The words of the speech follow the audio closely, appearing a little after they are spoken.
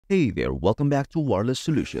Hey there, welcome back to Wireless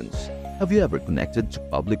Solutions. Have you ever connected to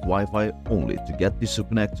public Wi-Fi only to get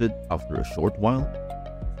disconnected after a short while?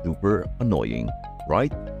 Super annoying,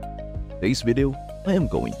 right? In today's video, I am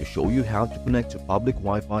going to show you how to connect to public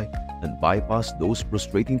Wi-Fi and bypass those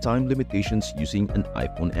frustrating time limitations using an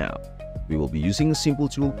iPhone app. We will be using a simple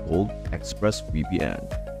tool called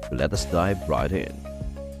ExpressVPN. So let us dive right in.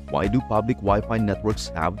 Why do public Wi-Fi networks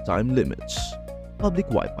have time limits? Public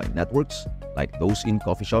Wi-Fi networks, like those in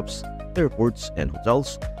coffee shops, airports, and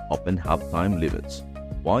hotels, often have time limits.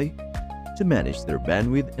 Why? To manage their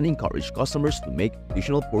bandwidth and encourage customers to make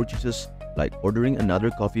additional purchases like ordering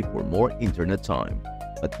another coffee for more internet time.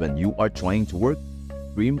 But when you are trying to work,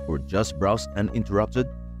 stream, or just browse uninterrupted,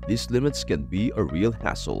 these limits can be a real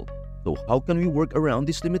hassle. So how can we work around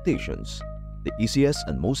these limitations? The easiest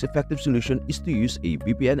and most effective solution is to use a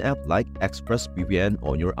VPN app like ExpressVPN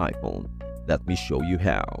on your iPhone. Let me show you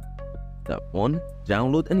how. Step 1.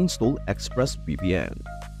 Download and install ExpressVPN.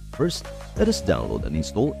 First, let us download and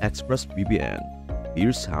install ExpressVPN.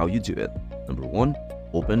 Here's how you do it. Number 1.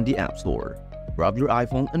 Open the App Store. Grab your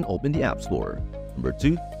iPhone and open the App Store. Number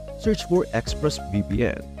 2. Search for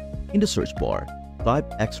ExpressVPN. In the search bar, type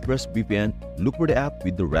ExpressVPN, look for the app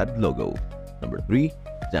with the red logo. Number 3.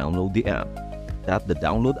 Download the app. Tap the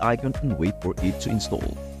download icon and wait for it to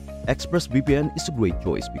install. ExpressVPN is a great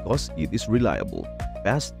choice because it is reliable,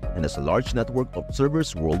 fast, and has a large network of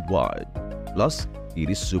servers worldwide. Plus,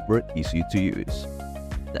 it is super easy to use.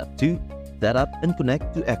 Step 2. Set up and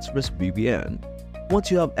connect to ExpressVPN.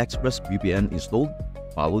 Once you have ExpressVPN installed,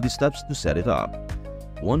 follow the steps to set it up.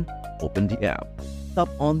 1. Open the app. Tap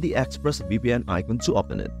on the ExpressVPN icon to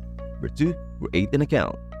open it. Number 2. Create an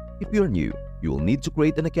account. If you are new, you will need to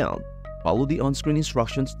create an account. Follow the on-screen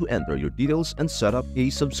instructions to enter your details and set up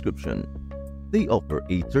a subscription. They offer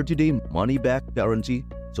a 30-day money-back guarantee,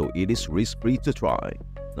 so it is risk-free to try.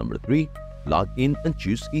 Number 3. Log in and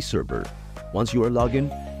choose a server. Once you are logged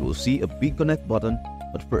in, you will see a big connect button,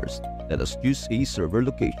 but first, let us choose a server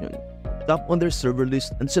location. Tap on their server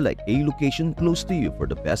list and select a location close to you for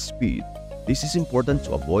the best speed. This is important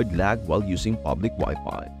to avoid lag while using public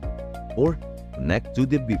Wi-Fi. 4. Connect to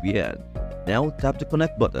the VPN. Now tap the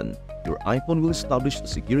connect button. Your iPhone will establish a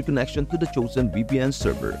secure connection to the chosen VPN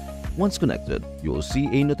server. Once connected, you will see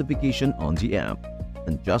a notification on the app.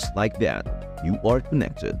 And just like that, you are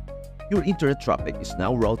connected. Your internet traffic is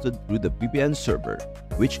now routed through the VPN server,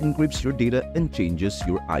 which encrypts your data and changes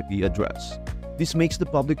your IP address. This makes the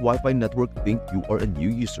public Wi-Fi network think you are a new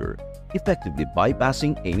user, effectively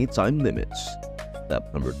bypassing any time limits.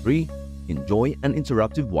 Step number 3. Enjoy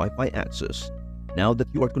uninterrupted Wi-Fi access. Now that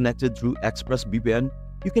you are connected through ExpressVPN,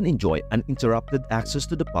 you can enjoy uninterrupted access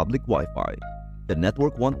to the public Wi-Fi. The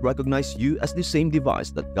network won't recognize you as the same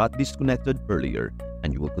device that got disconnected earlier,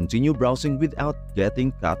 and you will continue browsing without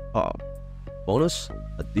getting cut off. Bonus: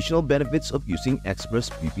 additional benefits of using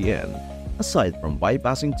ExpressVPN. Aside from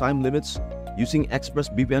bypassing time limits, using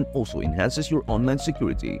ExpressVPN also enhances your online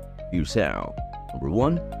security. Here's how. Number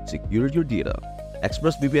 1. Secure your data.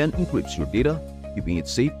 ExpressVPN encrypts your data, keeping it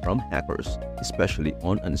safe from hackers, especially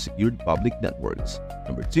on unsecured public networks.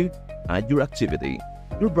 Number 2. Hide your activity.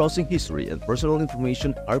 Your browsing history and personal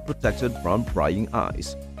information are protected from prying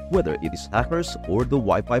eyes, whether it is hackers or the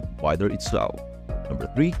Wi-Fi provider itself.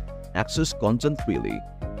 Number 3. Access content freely.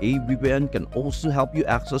 A VPN can also help you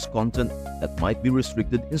access content that might be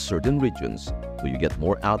restricted in certain regions, so you get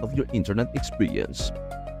more out of your internet experience.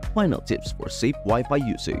 Final tips for safe Wi-Fi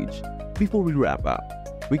usage. Before we wrap up,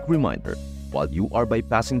 quick reminder: while you are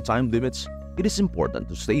bypassing time limits, it is important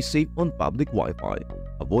to stay safe on public Wi-Fi.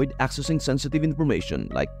 Avoid accessing sensitive information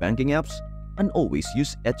like banking apps, and always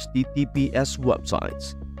use HTTPS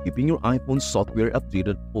websites. Keeping your iPhone software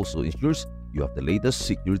updated also ensures you have the latest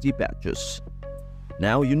security patches.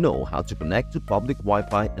 Now you know how to connect to public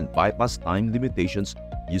Wi-Fi and bypass time limitations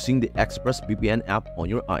using the ExpressVPN app on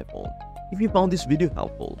your iPhone. If you found this video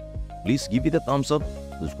helpful, please give it a thumbs up,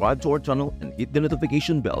 subscribe to our channel, and hit the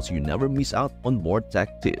notification bell so you never miss out on more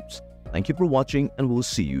tech tips. Thank you for watching, and we'll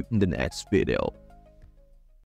see you in the next video.